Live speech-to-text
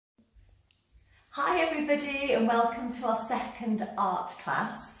Hi everybody and welcome to our second art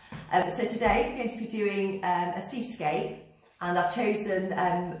class. So today we're going to be doing a seascape, and I've chosen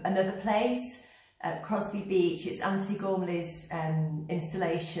another place, Crosby Beach. It's Anthony Gormley's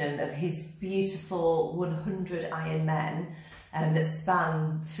installation of his beautiful 100 Iron Men that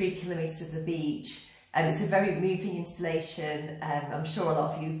span 3 kilometres of the beach. It's a very moving installation. I'm sure a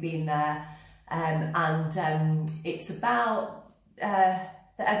lot of you have been there, and it's about the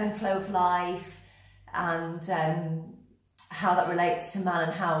ebb and flow of life, and how that relates to man,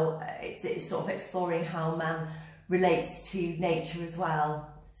 and how it's sort of exploring how man relates to nature as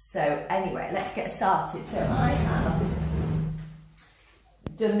well. So anyway, let's get started. So I have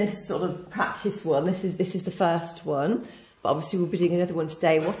done this sort of practice one. This is the first one, but obviously we'll be doing another one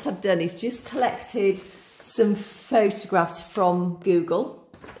today. What I've done is just collected some photographs from Google,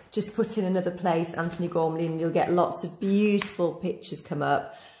 just put in another place, Anthony Gormley, and you'll get lots of beautiful pictures come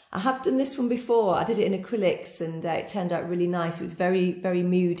up. I have done this one before. I did it in acrylics and it turned out really nice. It was very, very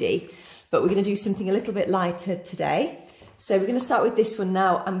moody, but we're going to do something a little bit lighter today. So we're going to start with this one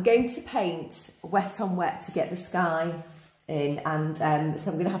now. I'm going to paint wet on wet to get the sky in, and so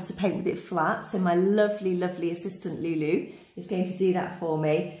I'm going to have to paint with it flat. So my lovely, lovely assistant Lulu is going to do that for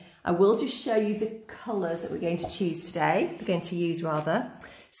me. I will just show you the colours that we're going to choose today. We're going to use rather.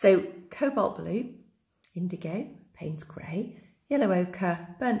 So cobalt blue, indigo, Payne's grey, yellow ochre,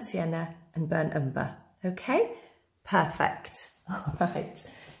 burnt sienna and burnt umber. Okay, perfect. All right,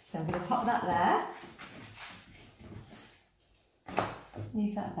 so I'm going to pop that there,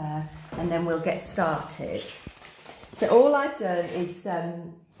 leave that there, and then we'll get started. So all I've done is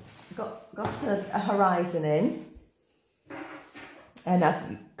got a horizon in, and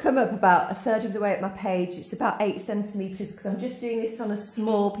I've come up about a third of the way up my page. It's about 8 centimetres because I'm just doing this on a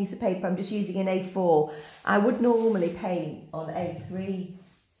small piece of paper. I'm just using an A4. I would normally paint on A3,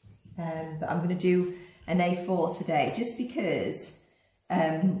 but I'm going to do an A4 today just because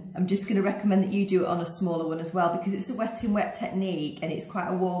I'm just going to recommend that you do it on a smaller one as well, because it's a wet in wet technique and it's quite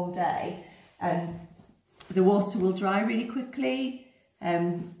a warm day. The water will dry really quickly,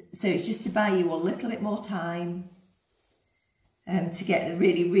 so it's just to buy you a little bit more time to get the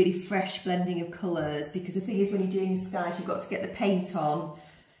really, really fresh blending of colours, because the thing is, when you're doing skies, you've got to get the paint on,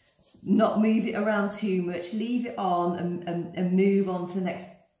 not move it around too much, leave it on and move on to the next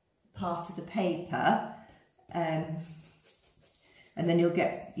part of the paper, and then you'll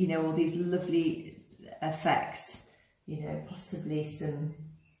get, you know, all these lovely effects, you know, possibly some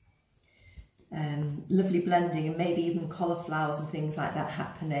lovely blending and maybe even cauliflowers and things like that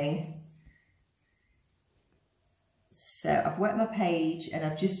happening. So I've wet my page and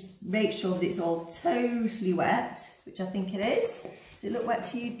I've just made sure that it's all totally wet, which I think it is. Does it look wet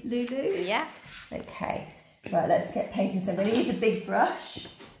to you, Lulu? Yeah. Okay, right, let's get painting. So I'm going to use a big brush,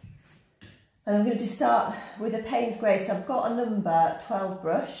 and I'm going to start with a Payne's grey. So I've got a number 12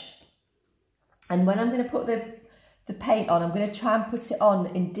 brush, and when I'm going to put the paint on, I'm going to try and put it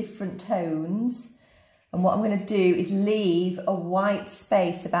on in different tones. And what I'm going to do is leave a white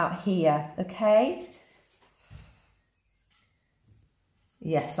space about here, okay?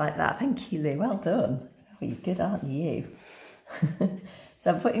 Yes, like that. Thank you, Lou. Well done. Oh, you're good, aren't you?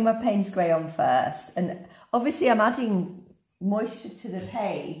 So I'm putting my Payne's grey on first, and obviously I'm adding moisture to the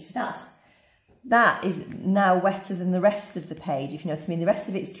page. That is now wetter than the rest of the page, if you know what I mean. The rest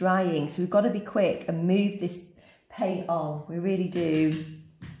of it's drying, so we've got to be quick and move this paint on. We really do.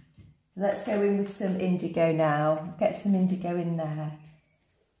 Let's go in with some indigo now. Get some indigo in there,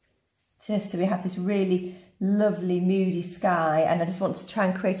 just so we have this really lovely moody sky, and I just want to try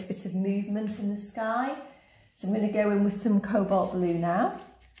and create a bit of movement in the sky. So I'm going to go in with some cobalt blue now,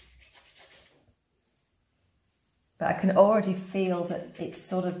 but I can already feel that it's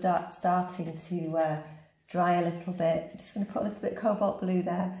sort of starting to dry a little bit. I'm just going to put a little bit of cobalt blue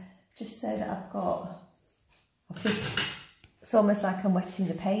there, just so that it's almost like I'm wetting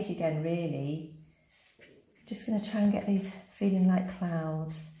the page again, really. Just going to try and get these feeling like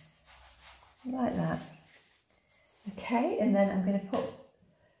clouds, like that. Okay, and then I'm going to put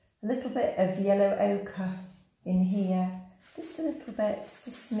a little bit of yellow ochre in here, just a little bit, just a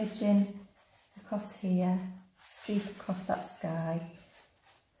smidgen across here, streak across that sky,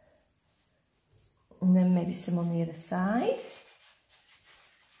 and then maybe some on the other side.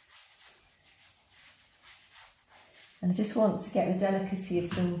 And I just want to get the delicacy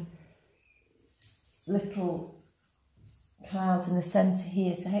of some little clouds in the centre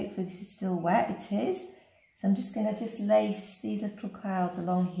here, so hopefully this is still wet. It is. So I'm just going to lace these little clouds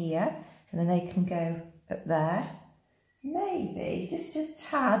along here, and then they can go up there. Maybe just a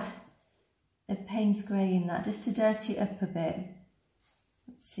tad of Payne's grey in that, just to dirty it up a bit.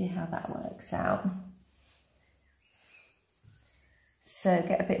 See how that works out. So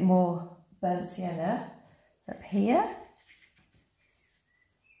get a bit more burnt sienna up here.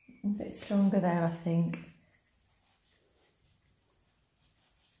 A bit stronger there, I think.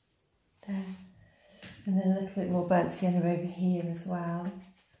 There. And then a little bit more burnt sienna over here as well.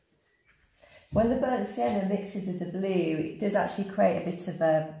 When the burnt sienna mixes with the blue, it does actually create a bit of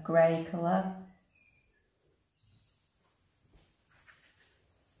a grey colour.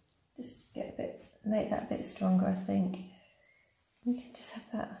 Just get a bit, make that a bit stronger, I think. You can just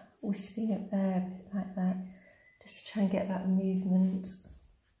have that wisping up there, a bit like that, just to try and get that movement.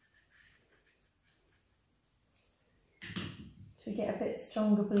 So we get a bit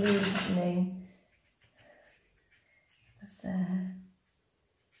stronger blue happening up there.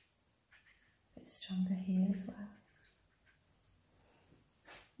 A bit stronger here as well.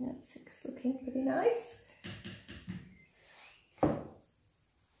 Yeah, it's looking pretty nice.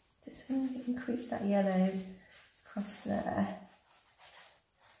 Just want to increase that yellow across there.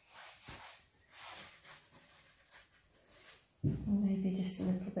 And maybe just a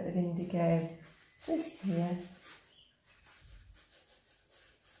little bit of indigo just here.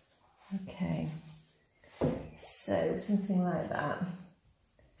 Okay, so something like that.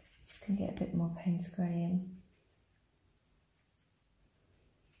 Just can get a bit more Payne's grey in.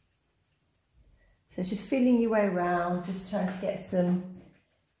 So it's just feeling your way around, just trying to get some,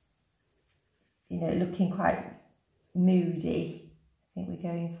 you know, looking quite moody, I think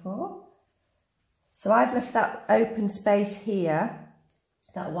we're going for. So I've left that open space here,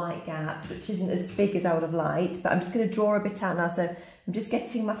 that white gap, which isn't as big as I would have liked, but I'm just going to draw a bit out now. So I'm just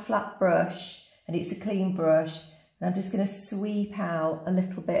getting my flat brush, and it's a clean brush, and I'm just going to sweep out a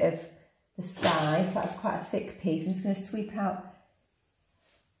little bit of the sky. So that's quite a thick piece. I'm just going to sweep out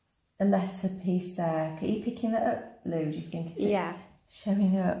a lesser piece there. Are you picking that up, Lou, do you think? Yeah.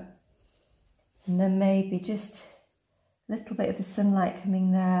 Showing up. And then maybe just a little bit of the sunlight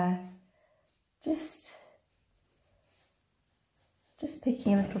coming there. Just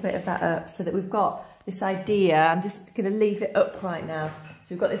picking a little bit of that up so that we've got this idea. I'm just going to leave it up right now. So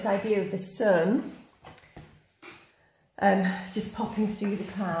we've got this idea of the sun just popping through the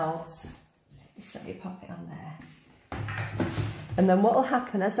clouds. Just let me pop it on there. And then what will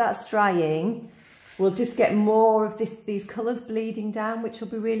happen as that's drying, we'll just get more of these colours bleeding down, which will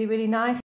be really, really nice.